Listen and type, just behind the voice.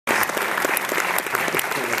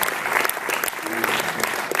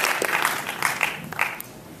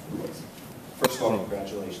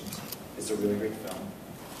a really great film.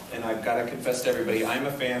 And I've got to confess to everybody, I'm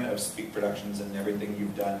a fan of Speak Productions and everything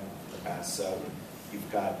you've done in the past. So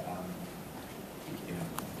you've got, you know,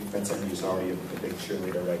 you've been somebody who's already a big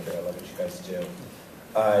cheerleader right there. I love what you guys do.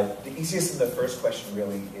 The easiest and the first question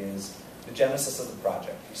really is the genesis of the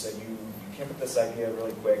project. You said you came up with this idea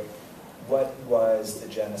really quick. What was the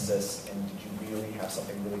genesis, and did you really have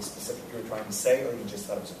something really specific you were trying to say, or you just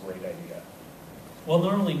thought it was a great idea? Well,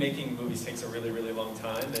 normally making movies takes a really, really long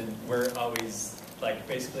time, and we're always, like,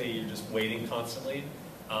 basically you're just waiting constantly,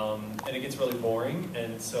 and it gets really boring.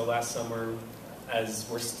 And so last summer, as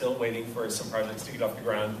we're still waiting for some projects to get off the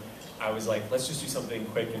ground, I was like, let's just do something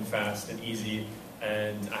quick and fast and easy.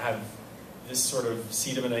 And I have this sort of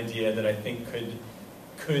seed of an idea that I think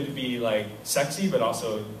could be like sexy, but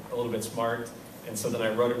also a little bit smart. And so then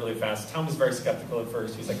I wrote it really fast. Tom was very skeptical at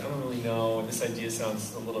first. He's like, I don't really know. This idea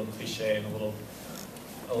sounds a little cliche and a little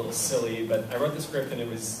silly. But I wrote the script and it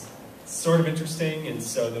was sort of interesting. And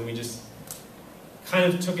so then we just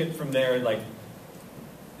kind of took it from there, like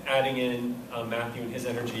adding in Matthew and his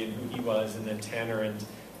energy and who he was, and then Tanner, and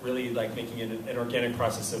really like making it an organic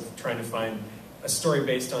process of trying to find a story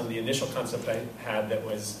based on the initial concept I had that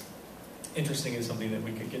was interesting and something that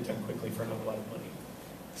we could get done quickly for not a lot of money.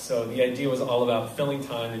 So the idea was all about filling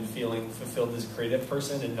time and feeling fulfilled as a creative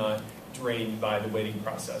person and not drained by the waiting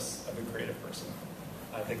process of a creative person.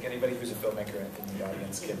 I think anybody who's a filmmaker in the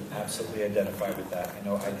audience can absolutely identify with that. I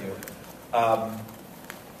know I do.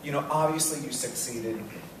 You know, obviously you succeeded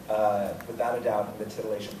without a doubt in the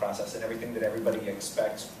titillation process and everything that everybody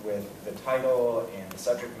expects with the title and the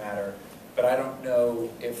subject matter. But I don't know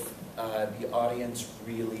if the audience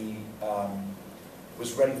really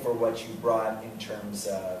was ready for what you brought in terms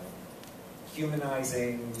of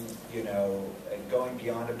humanizing, you know, going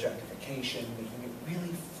beyond objectification, making it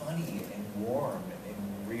really funny and warm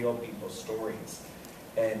and real people's stories.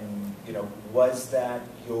 And, you know, was that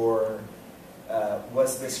your,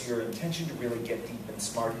 was this your intention to really get deep and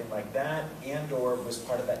smart in like that? And or was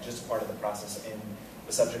part of that just part of the process in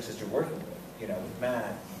the subjects that you're working with, you know, with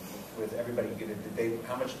Matt, with everybody? Did they,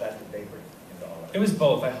 how much of that did they bring into all of it? It was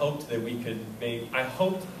both. I hoped that we could make, I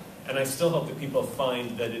hoped, and I still hope that people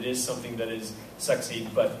find that it is something that is sexy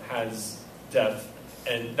but has depth.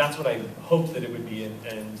 And that's what I hoped that it would be,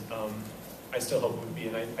 and I still hope it would be.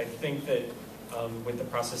 And I think that with the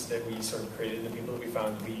process that we sort of created and the people that we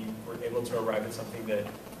found, we were able to arrive at something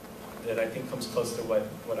that I think comes close to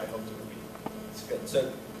what I hoped it would be. That's good.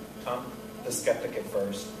 So, Tom, the skeptic at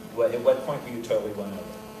first, at what point were you totally won over?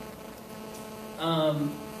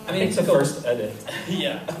 I mean, it's the first edit.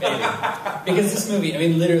 Yeah, maybe. Because this movie, I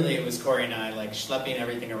mean, literally it was Corey and I, like, schlepping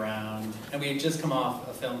everything around. And we had just come off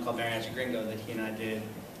a film called Mariachi Gringo that he and I did,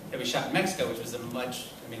 that we shot in Mexico, which was a much,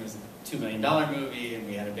 I mean, it was a $2 million movie, and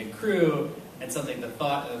we had a big crew, and something, the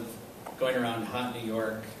thought of going around hot New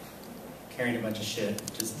York, carrying a bunch of shit,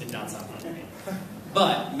 just did not sound fun to me.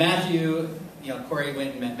 But Matthew, you know, Corey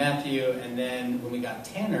went and met Matthew, and then when we got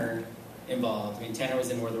Tanner involved, I mean, Tanner was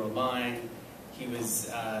in Where the World Mine. He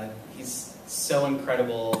was, he's so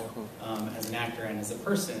incredible as an actor and as a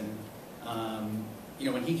person. You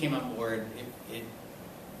know, when he came on board, it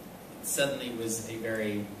suddenly was a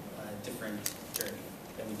very different journey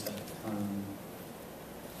that we took.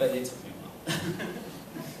 But it took me a while.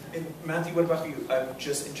 And Matthew, what about you?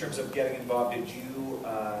 Just in terms of getting involved, did you,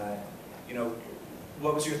 you know,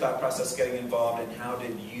 what was your thought process getting involved, and how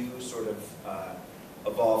did you sort of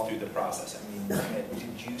evolve through the process? I mean,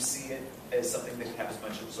 did you see it as something that had as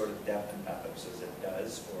much of sort of depth and pathos as it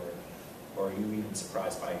does, or are you even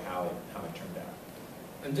surprised by how it turned out?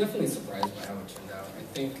 I'm definitely surprised by how it turned out. I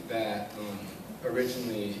think that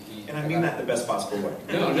originally and I mean that in the best possible way.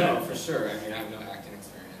 No, for sure. I mean, I have no acting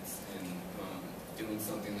experience, and doing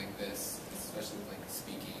something like this, especially with like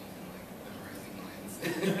speaking and like memorizing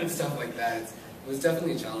lines and stuff like that, it was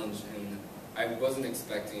definitely a challenge, and I wasn't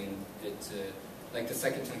expecting it to. Like the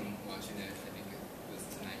second time watching it, I think it was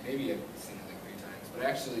tonight. Maybe I've seen it like 3 times, but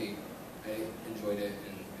actually I enjoyed it,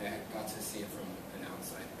 and I got to see it from an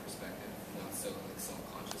outside perspective, not so like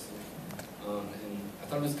self-consciously. And I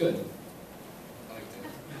thought it was good. I liked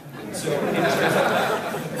it. So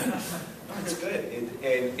that's good.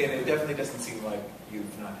 And it definitely doesn't seem like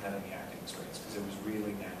you've not had any acting experience, because it was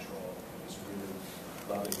really natural. It was really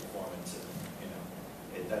lovely performance, and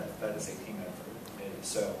you know, that is a team effort.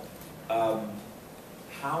 So.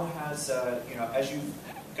 How has, you know, as you've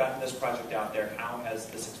gotten this project out there, how has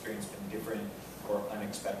this experience been different or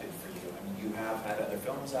unexpected for you? I mean, you have had other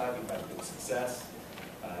films out, you've had good success.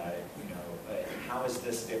 You know, how has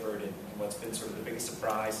this differed, and what's been sort of the biggest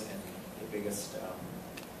surprise and the biggest,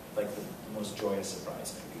 like the most joyous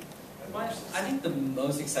surprise, maybe? Well, I think the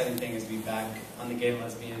most exciting thing is to be back on the Gay and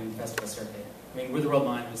Lesbian Festival circuit. I mean, Where the World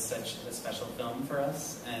Mind was such a special film for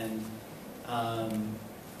us, and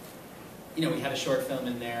you know, we had a short film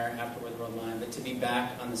in there after Where the World Mind, but to be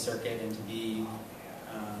back on the circuit and to be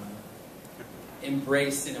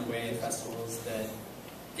embraced in a way at festivals that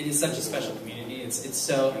it is such a special community. It's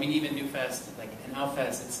so, I mean, even NEWFEST, like, and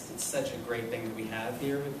NEWFEST, it's such a great thing that we have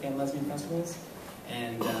here with Gay and Lesbian festivals,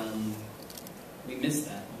 and we miss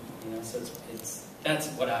that, you know. So that's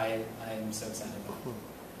what I am so excited about.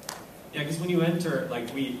 Yeah, because when you enter, like,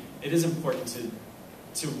 it is important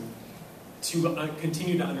to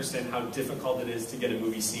continue to understand how difficult it is to get a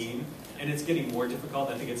movie seen, and it's getting more difficult.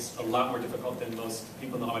 I think it's a lot more difficult than most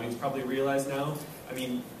people in the audience probably realize now. I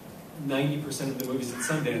mean, 90% of the movies at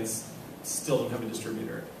Sundance still don't have a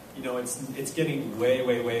distributor. You know, it's getting way,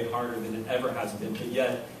 way, way harder than it ever has been, but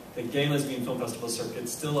yet the Gay and Lesbian Film Festival circuit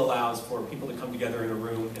still allows for people to come together in a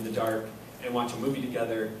room in the dark and watch a movie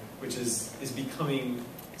together, which is becoming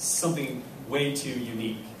something way too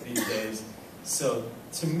unique these days. So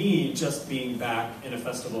to me, just being back in a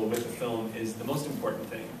festival with a film is the most important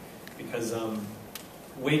thing, because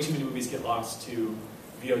way too many movies get lost to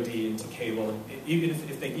VOD and to cable, even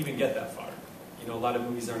if they even get that far. You know, a lot of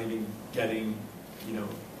movies aren't even getting, you know,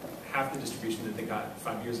 half the distribution that they got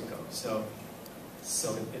 5 years ago. So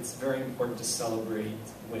it's very important to celebrate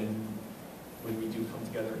when we do come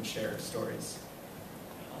together and share stories.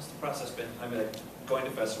 How's the process been? I mean, like, going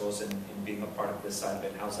to festivals and being a part of this side of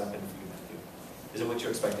it, how's that been for you, Matthew? Is it what you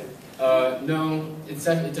expected? No, it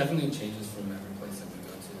definitely changes from every place that we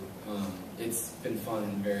go to. It's been fun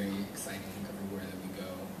and very exciting everywhere that we go.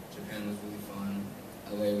 Japan was really fun,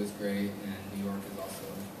 LA was great, and New York is also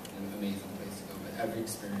an amazing place to go. But every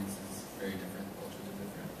experience is very different, the cultures are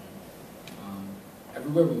different.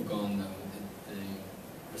 Everywhere we've gone, though, the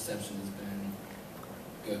reception has been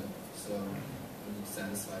good, so I'm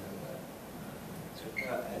satisfied with that. So,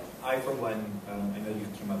 I, for one, I know you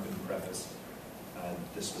came up in the preface.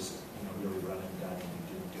 This was, you know, really run and done, and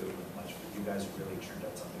you didn't do it with much, but you guys really turned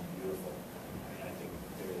out something beautiful. I mean, I think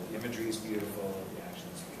the imagery is beautiful, the action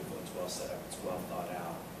is beautiful, it's well set up, it's well thought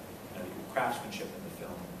out. The craftsmanship in the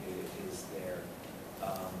film is there.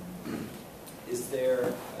 Is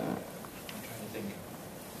there, I'm trying to think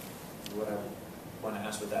what I want to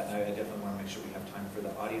ask with that, and I definitely want to make sure we have time for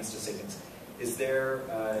the audience to say things. Is there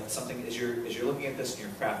something, as you're looking at this and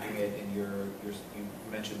you're crafting it, and you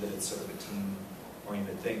mentioned that it's sort of a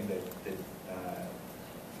team-oriented thing that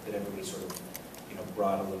everybody sort of, you know,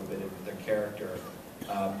 brought a little bit of their character.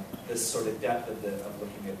 This sort of depth of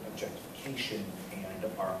looking at objectification and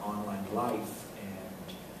our online life,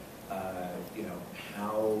 and you know,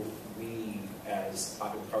 how we as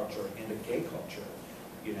popular culture and a gay culture,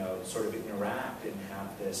 you know, sort of interact and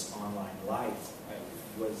have this online life.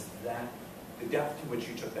 Was that the depth to which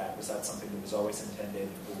you took that? Was that something that was always intended,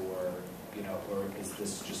 or, you know, or is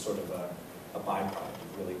this just sort of a byproduct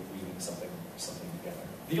of really weaving something together?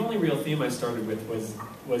 The only real theme I started with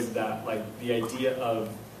was that, like, the idea of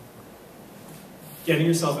getting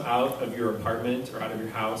yourself out of your apartment or out of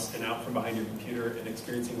your house and out from behind your computer and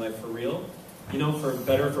experiencing life for real. You know, for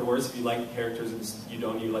better or for worse, if you like the characters and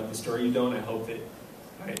you like the story, you don't. I hope that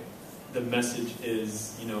the message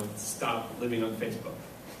is, you know, stop living on Facebook.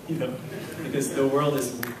 You know, because the world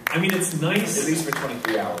is, I mean, it's nice. At least for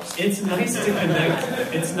 23 hours. It's nice to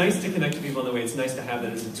connect. It's nice to connect to people in the way. It's nice to have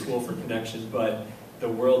that as a tool for connection, but the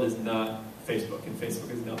world is not Facebook, and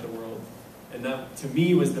Facebook is not the world. And that, to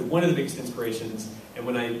me, was one of the biggest inspirations. And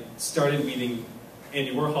when I started weaving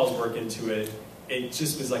Andy Warhol's work into it, it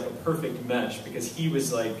just was like a perfect mesh, because he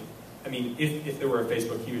was like, I mean, if there were a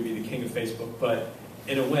Facebook, he would be the king of Facebook, but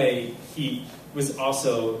in a way, he was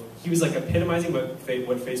like epitomizing what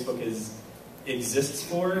Facebook exists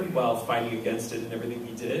for, while fighting against it and everything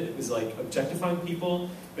he did. It was like objectifying people,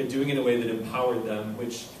 but doing it in a way that empowered them,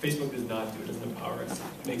 which Facebook does not do. It doesn't empower us.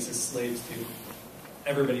 It makes us slaves to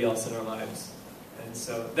everybody else in our lives. And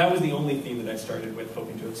so that was the only theme that I started with,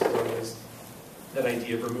 hoping to explore, was that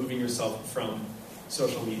idea of removing yourself from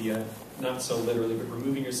social media, not so literally, but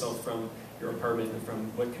removing yourself from your apartment and from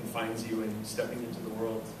what confines you, and stepping into the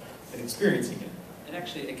world and experiencing it. And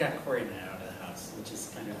actually, it got Corey and I out of the house, which is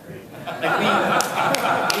kind of great. Like,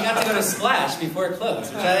 we got to go to Splash before it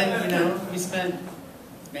closed, which we spent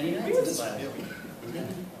many nights at Splash.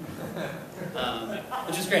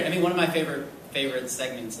 Which is great. I mean, one of my favorite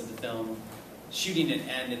segments of the film, shooting it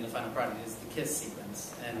and in the final product, is the kiss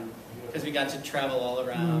sequence, and because we got to travel all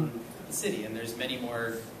around the city, and there's many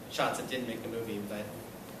more shots that didn't make the movie, but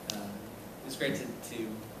it was great to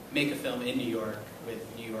make a film in New York with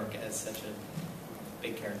New York as such a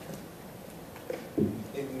big character.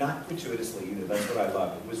 not gratuitously either. That's what I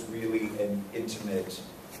love. It was really an intimate,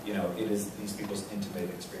 you know, it is these people's intimate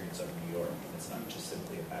experience of New York. It's not just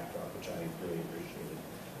simply a backdrop, which I really appreciated.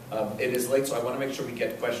 It is late, so I want to make sure we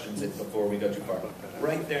get questions in before we go too far.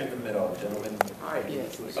 Right there in the middle, gentlemen. Hi.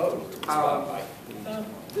 Oh, hi.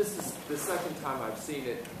 This is the second time I've seen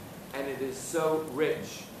it, and it is so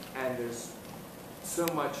rich, and there's so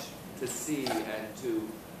much to see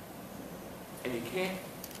and you can't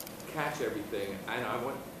catch everything, and I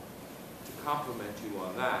want to compliment you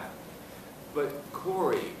on that. But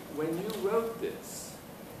Corey, when you wrote this,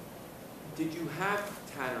 did you have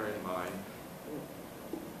Tanner in mind?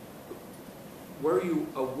 Were you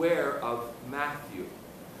aware of Matthew?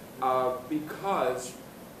 Because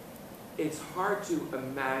it's hard to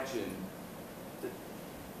imagine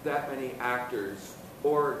that many actors,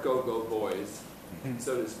 or go-go boys,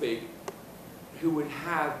 so to speak, who would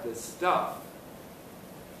have the stuff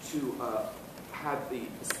to have the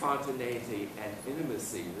spontaneity and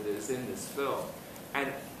intimacy that is in this film.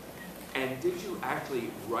 And did you actually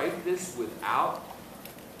write this without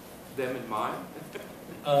them in mind?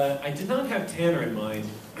 I did not have Tanner in mind.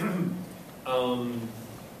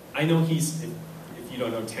 I know he's, if you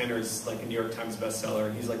don't know, Tanner's like a New York Times bestseller,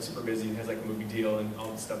 and he's like super busy and has like a movie deal and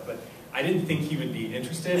all this stuff, but I didn't think he would be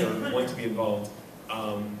interested or want to be involved.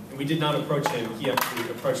 And we did not approach him. He actually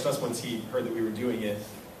approached us once he heard that we were doing it.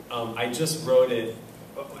 I just wrote it.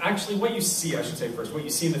 Actually, what you see, I should say first, what you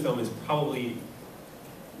see in the film is probably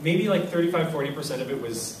maybe like 35–40% of it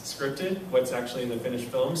was scripted, what's actually in the finished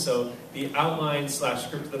film. So the outline /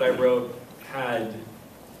 script that I wrote had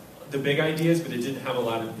the big ideas, but it didn't have a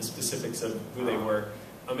lot of the specifics of who they were.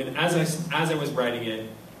 I mean, as I was writing it,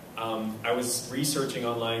 I was researching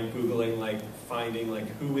online, Googling, like finding like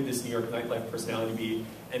who would this New York nightlife personality be.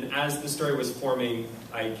 And as the story was forming,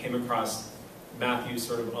 I came across Matthew's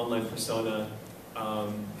sort of online persona,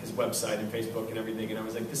 his website and Facebook and everything, and I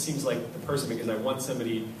was like, this seems like the person, because I want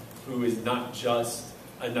somebody who is not just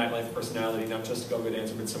a nightlife personality, not just a go-go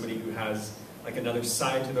dancer, but somebody who has like another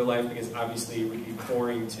side to their life, because obviously it would be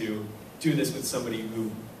boring to do this with somebody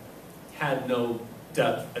who had no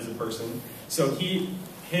depth as a person. So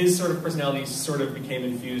his sort of personality sort of became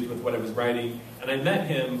infused with what I was writing, and I met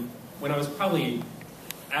him when I was probably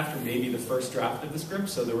after maybe the first draft of the script,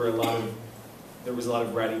 so there was a lot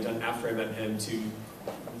of writing done after I met him to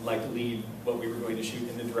like lead what we were going to shoot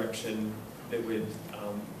in the direction that would,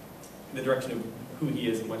 in the direction of who he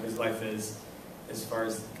is and what his life is, as far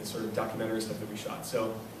as the sort of documentary stuff that we shot.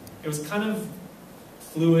 So it was kind of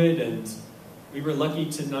fluid, and we were lucky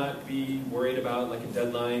to not be worried about like a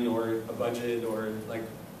deadline or a budget or like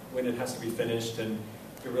when it has to be finished, and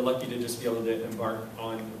we were lucky to just be able to embark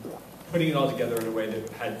on putting it all together in a way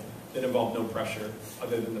that involved no pressure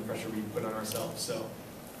other than the pressure we put on ourselves.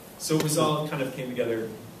 So it was all kind of came together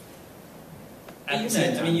at the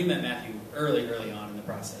same time. I mean, you met Matthew early on in the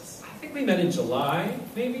process. I think we met in July,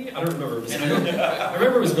 maybe? I don't remember. I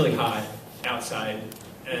remember it was really hot outside.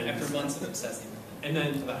 And after months of obsessing. And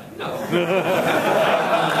then, no.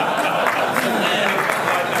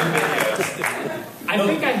 I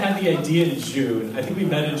think I had the idea in June. I think we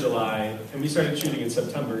met in July, and we started shooting in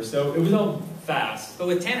September. So it was all fast. But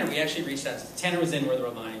with Tanner, we actually reached out to Tanner was in Where the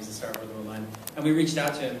World Line, he was the star of Where the World Line, and we reached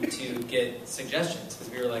out to him to get suggestions, because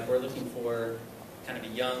we were like, we're looking for kind of a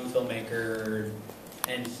young filmmaker,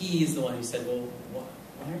 and he's the one who said, well, why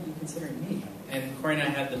aren't you considering me? And Corey and I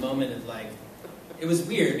had the moment of like, it was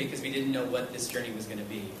weird because we didn't know what this journey was going to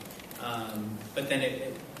be. But then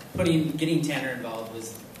getting Tanner involved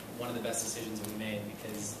was one of the best decisions that we made,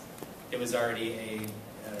 because it was already a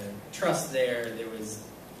trust there. There was,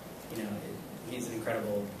 he's an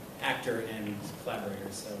incredible actor and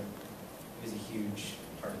collaborator, so it was a huge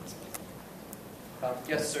part of this place.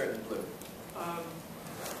 Yes, sir, in blue.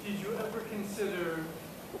 Did you ever consider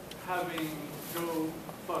having Go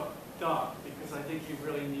Fuck Doc? Because I think you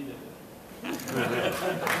really needed it.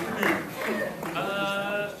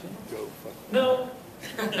 No.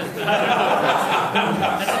 That's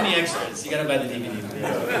in the extras. You gotta buy the DVD.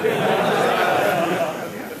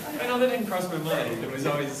 I know that didn't cross my mind. It was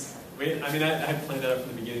always, I had planned that up from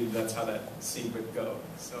the beginning. That's how that scene would go.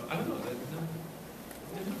 So I don't know. That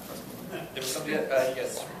didn't cross my mind. There was somebody.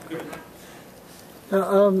 Yes.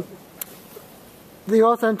 The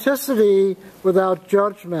authenticity without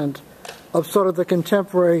judgment of sort of the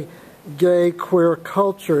contemporary gay queer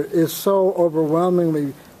culture is so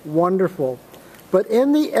overwhelmingly wonderful. But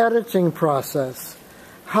in the editing process,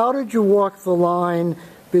 how did you walk the line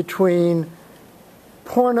between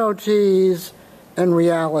porno tease and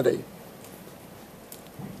reality?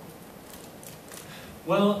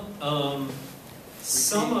 Well,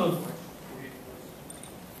 some of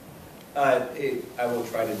I will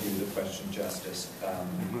try to do the question justice.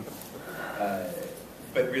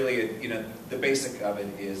 But really, the basic of it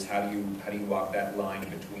is how do you walk that line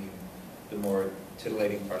between the more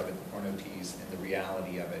titillating part of it, the porno tease, and the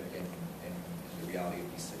reality of it, and the reality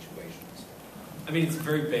of these situations. I mean, it's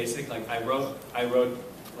very basic. Like I wrote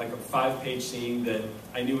like a 5-page scene that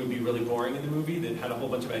I knew would be really boring in the movie, that had a whole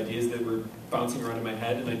bunch of ideas that were bouncing around in my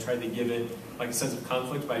head, and I tried to give it like a sense of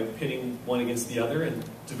conflict by pitting one against the other and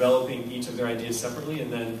developing each of their ideas separately.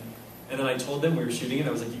 And then I told them we were shooting it.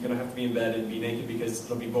 I was like, you're gonna have to be in bed and be naked because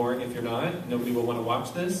it'll be boring if you're not. Nobody will want to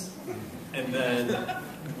watch this. And then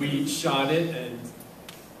we shot it, and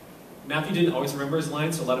Matthew didn't always remember his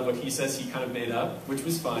lines, so a lot of what he says he kind of made up, which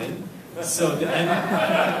was fine. So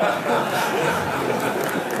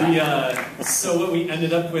so what we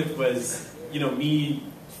ended up with was, me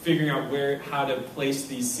figuring out how to place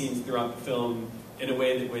these scenes throughout the film in a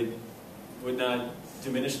way that would not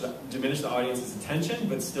diminish the audience's attention,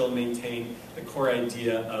 but still maintain the core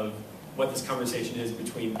idea of what this conversation is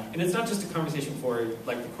between. And it's not just a conversation for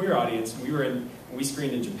like the queer audience. When we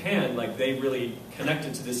screened in Japan, like they really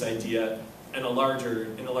connected to this idea in a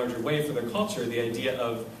larger way for their culture. The idea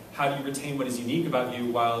of how do you retain what is unique about you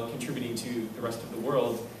while contributing to the rest of the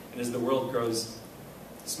world. And as the world grows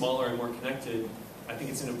smaller and more connected, I think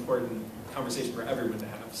it's an important conversation for everyone to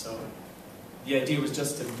have. So the idea was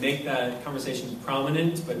just to make that conversation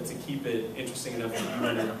prominent, but to keep it interesting enough that you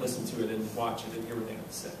want to listen to it and watch it and hear what they have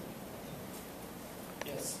to say.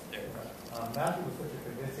 Yes, there. Matthew was such a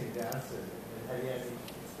convincing dancer. Have you had any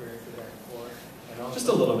experience with that before? And also, Just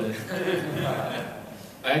a little bit.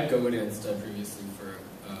 I had go danced previously for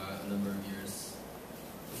a number of years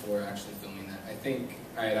before actually filming that. I think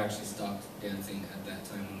I had actually stopped dancing at that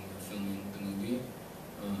time when we were filming the movie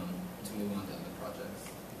to move on to other projects.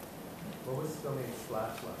 what was filming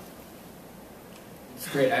Splash like? It's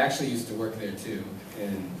great. I actually used to work there too,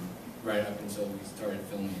 and right up until we started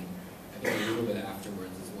filming, I think a little bit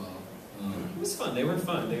afterwards as well. It was fun. They were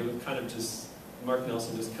fun. They would kind of just, Mark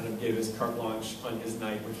Nelson just kind of gave his carte blanche on his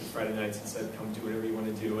night, which was Friday nights, and said, come do whatever you want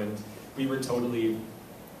to do. And we were totally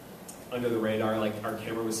under the radar. Like, our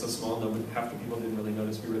camera was so small, half the people didn't really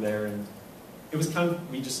notice we were there. And it was kind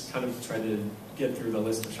of, we just kind of tried to get through the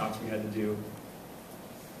list of shots we had to do.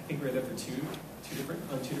 I think we were there for two different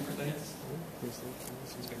nights. You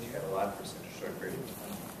had a lot for such a short period of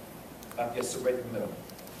time. Yes, so right in the middle.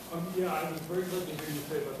 Yeah, I was very glad to hear you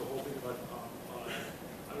say about the whole thing about,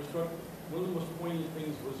 I was struck, one of the most poignant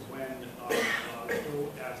things was when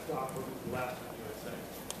Joe asked Doc what was the last time you had sex.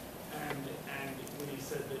 And when he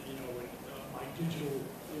said that, when my digital,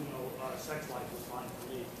 sex life was fine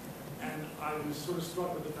for me. And I was sort of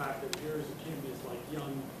struck with the fact that here's a kid who's like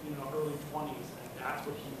young, early 20s, and that's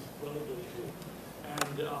what he's relatively to.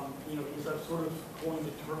 And, because I've sort of coined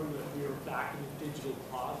the term that we are back in the digital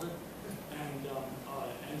closet.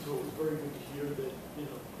 And so it was very good to hear that,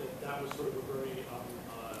 that was sort of a very,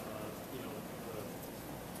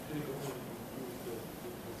 pinnacle thing that you used to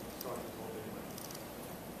start this whole thing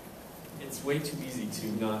with. It's way too easy to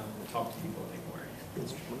not talk to people anymore.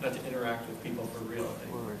 Not to interact with people for real. I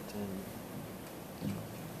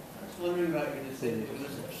was wondering about your decision.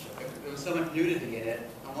 There was so much nudity in it.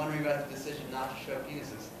 I'm wondering about the decision not to show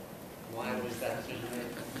penises. Why was that decision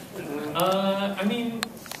made? I mean,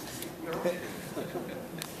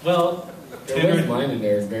 well, There was mine in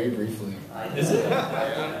there very briefly. is it?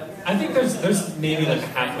 I think there's maybe like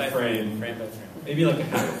half a frame. Maybe like a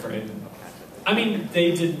half a frame. I mean,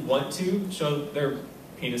 they didn't want to show their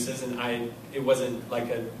penises, and it wasn't like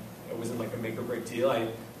a make or break deal. I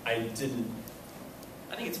didn't.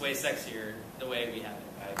 I think it's way sexier the way we have it.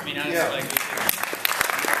 I mean, honestly, Yeah. like we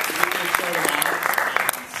could show them off.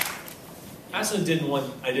 I also didn't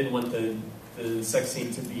want the sex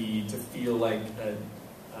scene to feel like a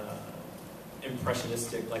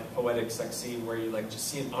impressionistic, like poetic sex scene where you like just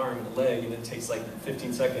see an arm and a leg and it takes like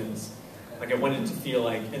 15 seconds. Like I wanted it to feel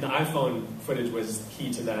like, and the iPhone footage was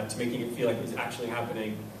key to that, to making it feel like it was actually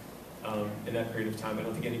happening in that period of time. I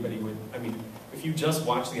don't think anybody would. I mean, if you just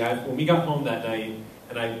watch the iPhone, when we got home that night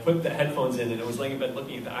and I put the headphones in and I was laying in bed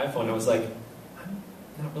looking at the iPhone, I was like, I'm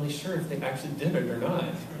not really sure if they actually did it or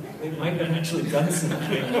not. They might have actually done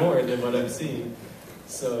something more than what I'm seeing.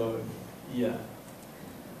 So, yeah.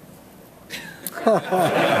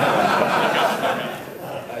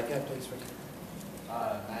 Yeah, please, Rick.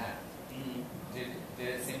 Matt, did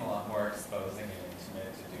it seem a lot more exposing and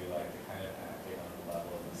intimate to do like the kind of acting on the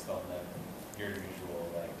level of this film than your usual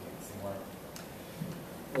like dancing work?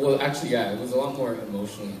 Well, actually, yeah, it was a lot more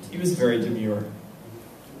emotionally. He was very demure.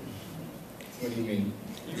 What do you mean?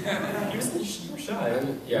 You were shy.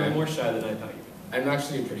 Yeah. You were more shy than I thought you I'm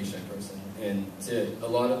actually a pretty shy person, and a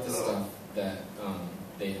lot of the stuff that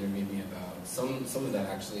they interviewed me about, some of that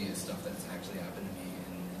actually is stuff that's actually happened to me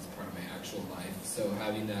and is part of my actual life. So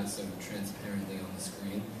having that sort of transparently on the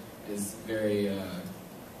screen is very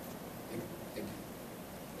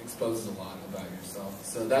exposes a lot about yourself.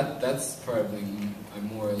 So that's probably, I'm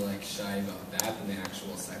more like shy about that than the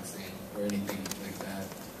actual sex scene or anything like that.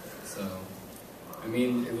 So, I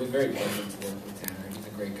mean, it was very pleasant to work with Tanner. He's a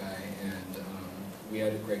great guy, and we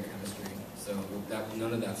had a great chemistry. So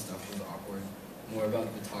none of that stuff was awkward. More about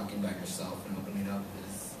the talking about yourself and opening up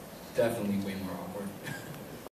is definitely way more awkward.